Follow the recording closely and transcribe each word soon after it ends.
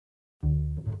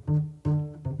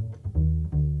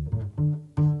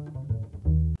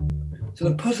So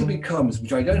the puzzle becomes,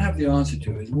 which I don't have the answer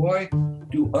to, is why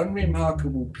do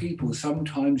unremarkable people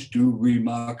sometimes do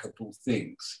remarkable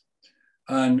things?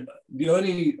 And the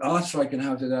only answer I can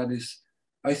have to that is,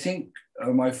 I think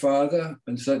my father,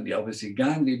 and certainly obviously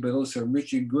Gandhi, but also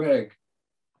Richard Gregg,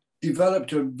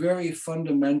 developed a very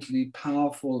fundamentally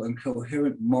powerful and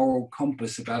coherent moral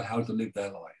compass about how to live their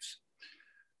lives.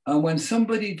 And when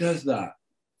somebody does that,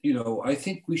 you know, I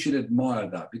think we should admire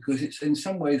that, because it's in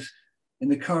some ways in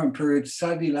the current period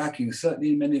sadly lacking,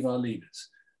 certainly in many of our leaders.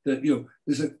 That, you know,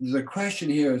 there's a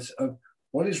question here of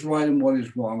what is right and what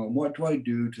is wrong, and what do I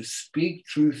do to speak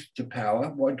truth to power?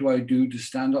 What do I do to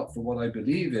stand up for what I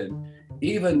believe in,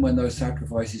 even when those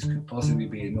sacrifices could possibly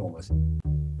be enormous?